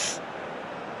come loose.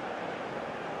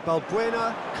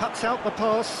 Balbuena cuts out the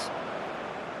pass.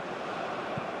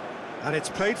 And it's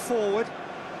played forward.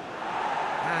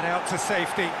 And out to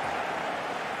safety.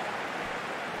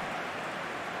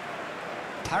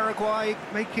 Paraguay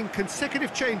making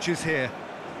consecutive changes here.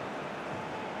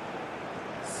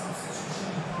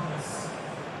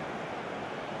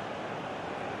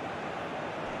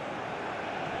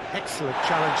 Excellent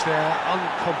challenge there,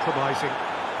 uncompromising.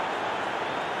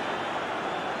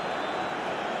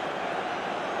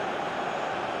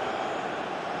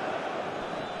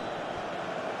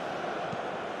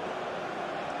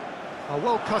 Oh,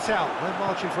 well cut out, no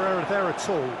margin for error there at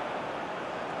all.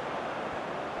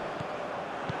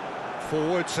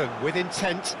 Forwards and with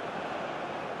intent.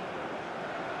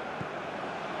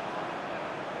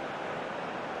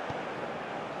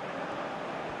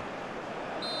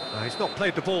 No, he's not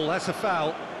played the ball, that's a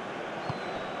foul.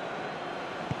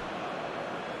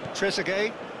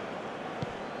 Trezeguet.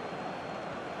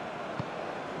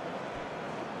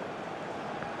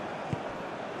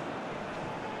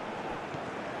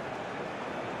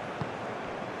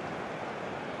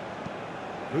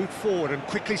 Moved forward and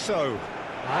quickly so.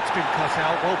 That's been cut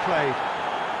out, well played.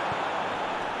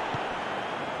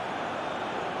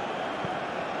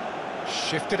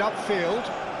 Shifted upfield.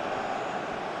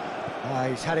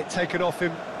 He's had it taken off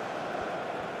him.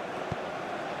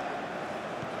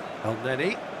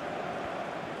 El-Neni.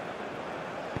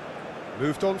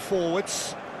 Moved on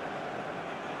forwards.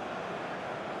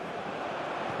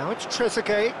 Now it's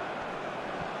Trezeguet.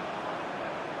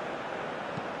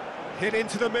 Hit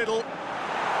into the middle.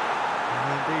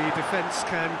 And the defence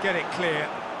can get it clear.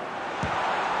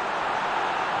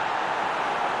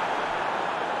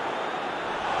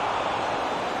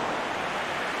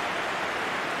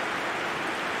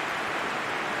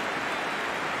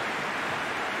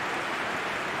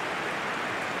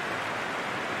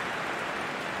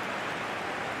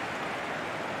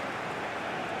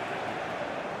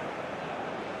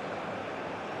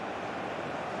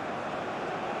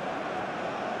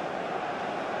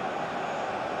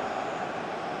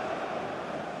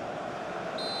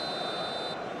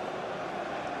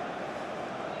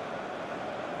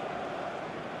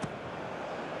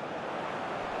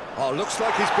 Oh, looks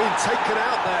like he's been taken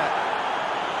out there.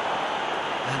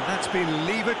 And that's been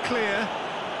levered clear.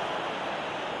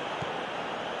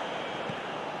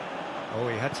 Oh,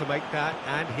 he had to make that,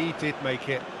 and he did make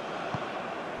it.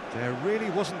 There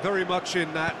really wasn't very much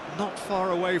in that, not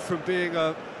far away from being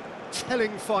a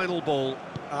telling final ball.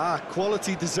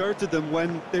 Quality deserted them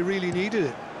when they really needed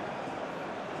it.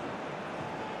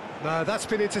 No, that's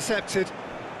been intercepted.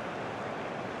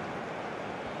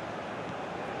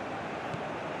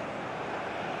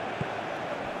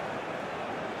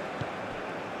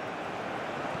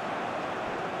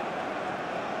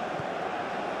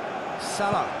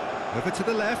 Salah, over to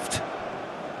the left.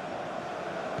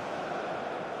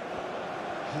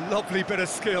 Lovely bit of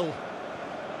skill.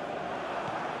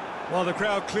 Well, the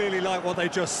crowd clearly like what they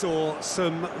just saw.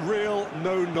 Some real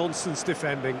no-nonsense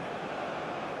defending.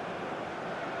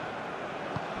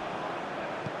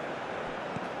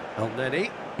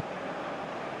 El-Neni.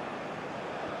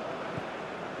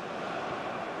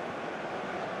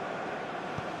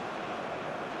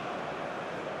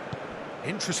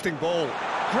 Interesting ball.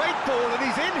 Great ball, and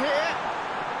he's in here.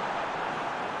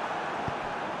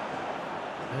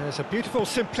 There's a beautiful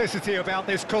simplicity about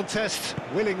this contest.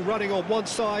 Willing running on one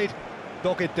side,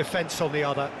 dogged defence on the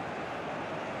other.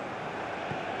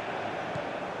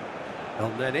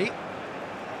 El-Neni.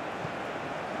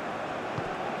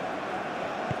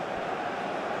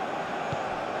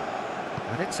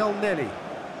 And it's El-Neni.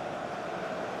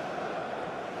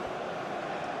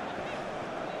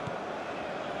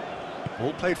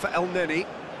 Ball played for El-Neni.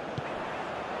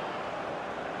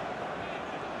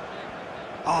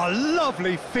 Oh,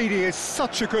 lovely feed, he is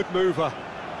such a good mover.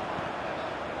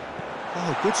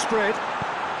 Oh, good spread.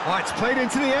 Oh, it's played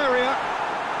into the area.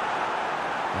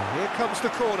 And here comes the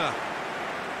corner.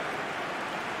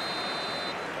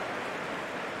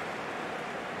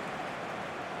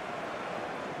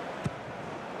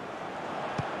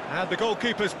 And the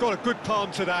goalkeeper's got a good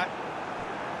palm to that.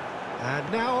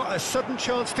 And now a sudden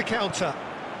chance to counter.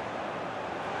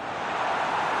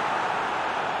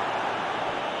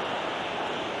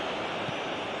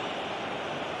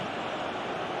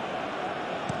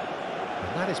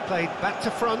 And that is played back to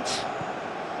front.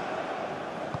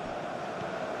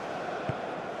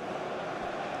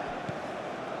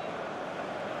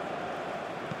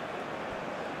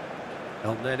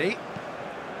 El-Neni.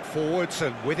 Forwards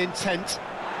and with intent.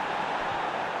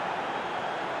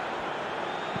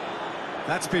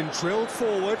 That's been drilled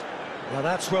forward. Well,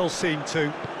 that's well seen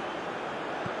too.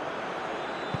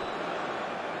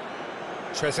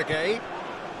 Trezeguet.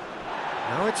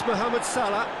 Now it's Mohamed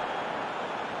Salah.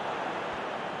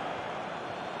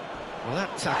 Well,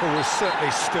 that tackle was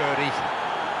certainly sturdy.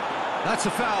 That's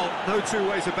a foul, no two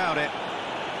ways about it.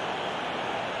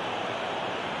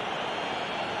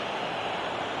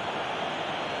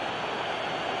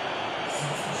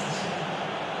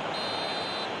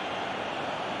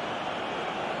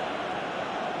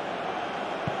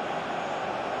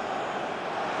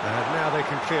 And now they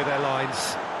can clear their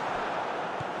lines.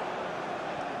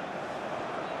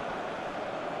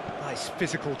 Nice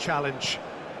physical challenge.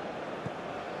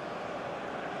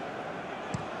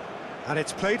 And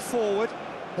it's played forward.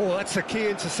 Oh, that's a key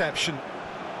interception.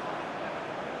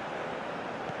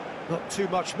 Not too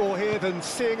much more here than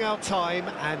seeing out time,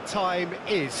 and time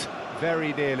is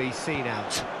very nearly seen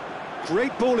out.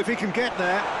 Great ball if he can get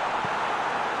there.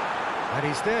 And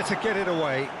he's there to get it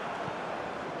away.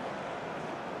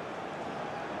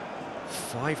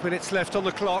 5 minutes left on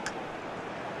the clock.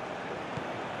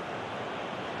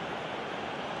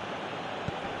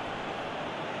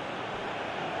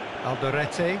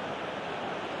 Alderete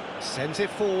sends it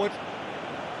forward.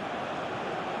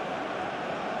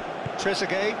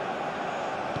 Trezeguet.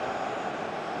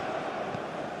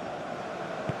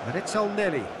 And it's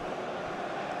El-Neni.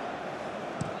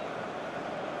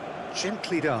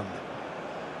 Gently done.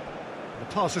 The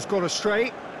pass has gone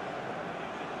astray.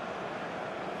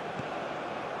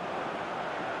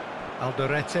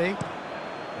 Alderete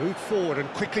moved forward, and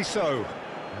quickly so.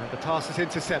 And the pass is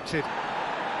intercepted.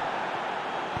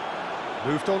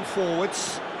 Moved on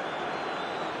forwards.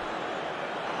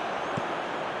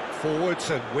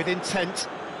 Forwards and with intent.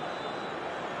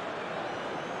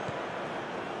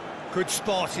 Good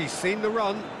spot, he's seen the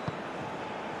run.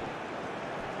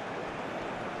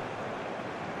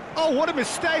 Oh, what a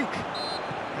mistake!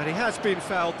 And he has been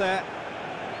fouled there.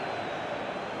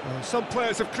 Well, some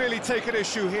players have clearly taken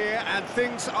issue here, and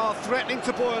things are threatening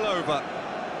to boil over.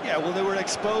 Yeah, well, they were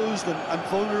exposed and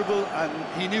vulnerable, and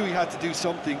he knew he had to do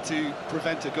something to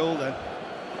prevent a goal then.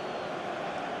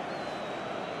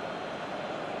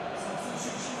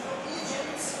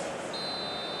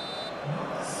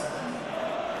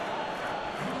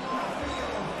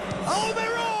 Oh,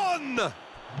 they're on!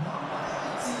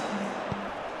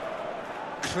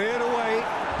 Cleared away.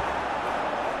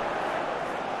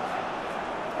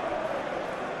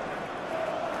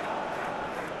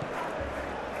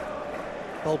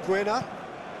 Balbuena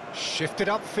shifted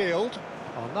upfield.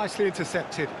 Oh, nicely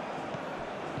intercepted.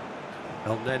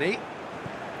 El-Neni.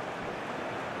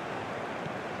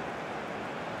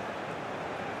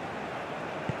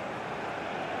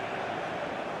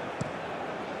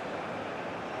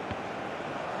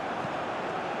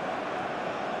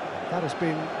 That has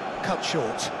been cut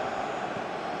short.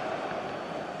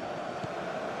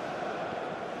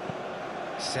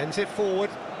 Sends it forward.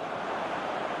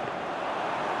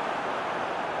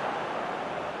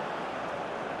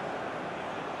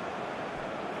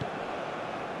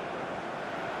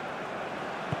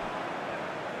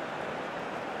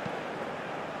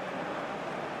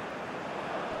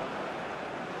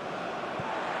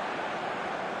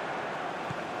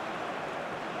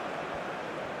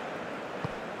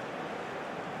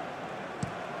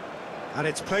 And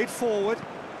it's played forward.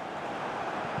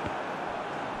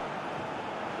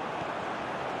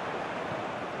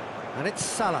 And it's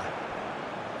Salah.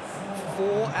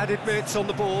 4 added minutes on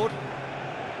the board.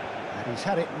 And he's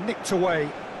had it nicked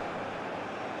away.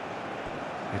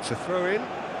 It's a throw-in.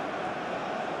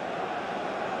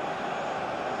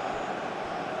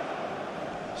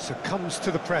 Succumbs to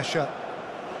the pressure.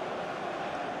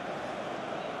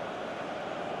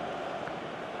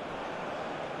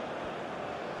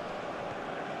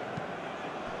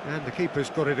 And the keeper's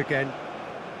got it again.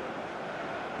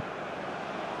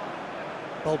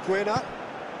 Balbuena.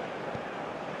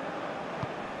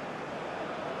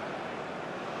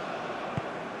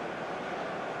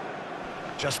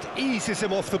 Just eases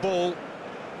him off the ball.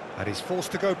 And he's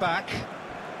forced to go back.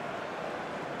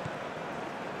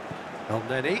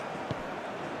 El-Neni.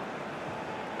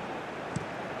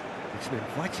 It's an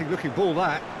inviting looking ball,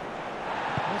 that.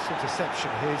 Nice interception.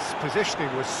 His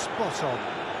positioning was spot on.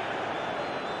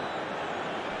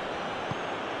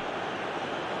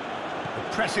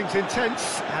 Pressing's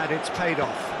intense, and it's paid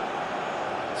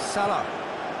off. Salah,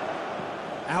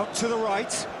 out to the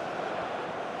right.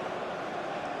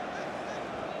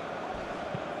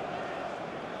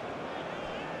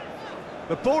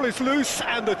 The ball is loose,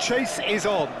 and the chase is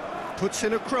on. Puts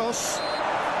in a cross.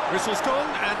 Whistle's gone,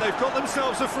 and they've got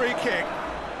themselves a free kick.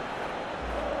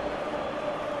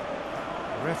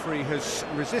 The referee has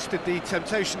resisted the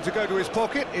temptation to go to his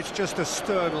pocket. It's just a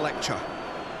stern lecture.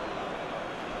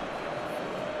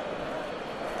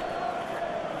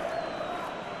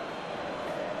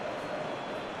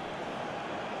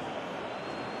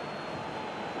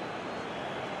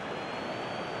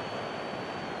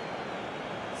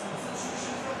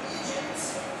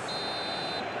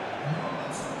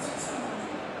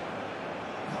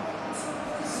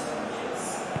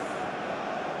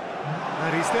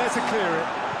 And he's there to clear it.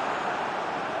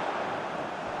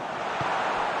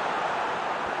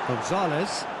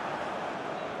 Gonzalez.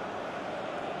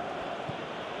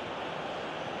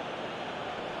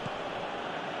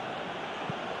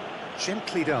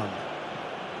 Gently done.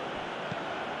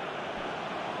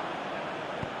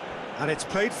 And it's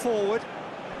played forward.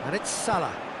 And it's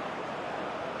Salah.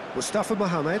 Mustafa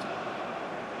Mohamed.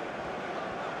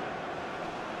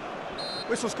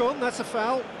 Whistle's gone, that's a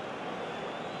foul.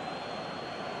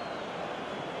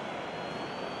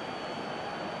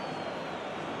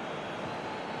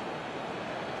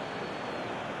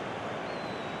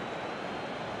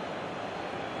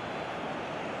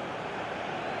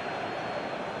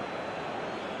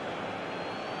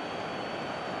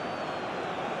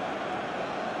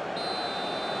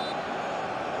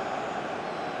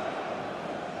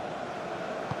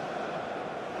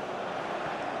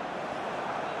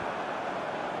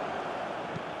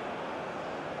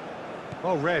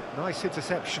 Well read, nice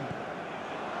interception.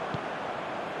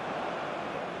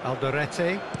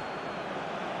 Alderete.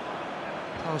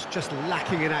 Pass just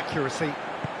lacking in accuracy.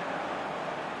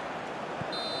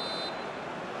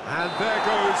 And there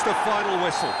goes the final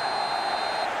whistle.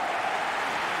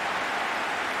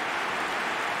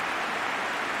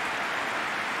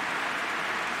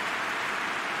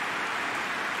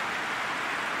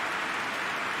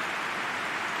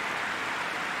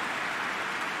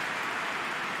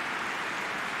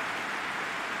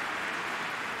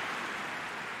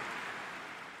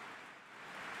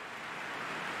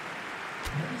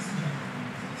 Ladies and gentlemen.